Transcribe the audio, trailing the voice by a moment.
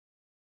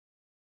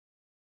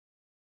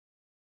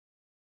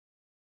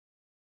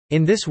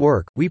In this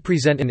work, we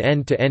present an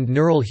end-to-end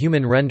neural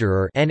human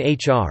renderer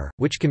 (NHR),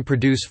 which can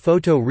produce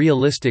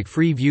photo-realistic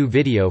free-view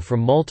video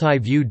from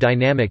multi-view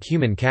dynamic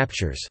human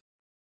captures.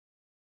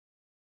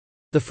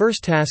 The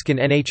first task in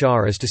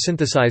NHR is to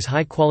synthesize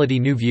high-quality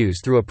new views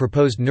through a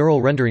proposed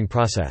neural rendering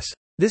process.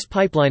 This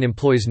pipeline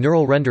employs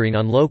neural rendering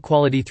on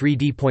low-quality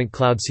 3D point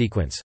cloud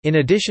sequence. In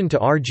addition to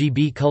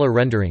RGB color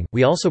rendering,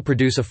 we also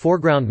produce a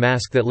foreground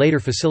mask that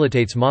later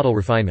facilitates model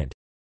refinement.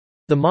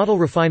 The model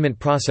refinement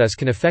process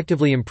can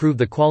effectively improve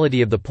the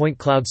quality of the point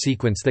cloud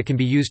sequence that can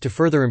be used to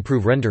further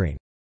improve rendering.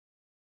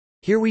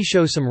 Here we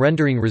show some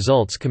rendering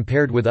results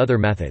compared with other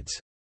methods.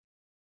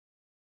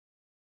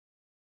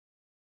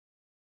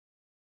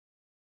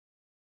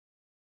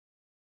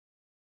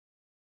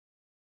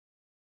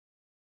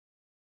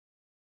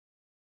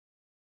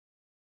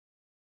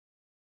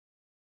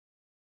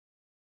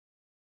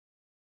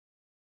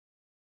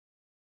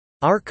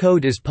 Our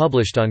code is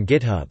published on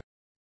GitHub.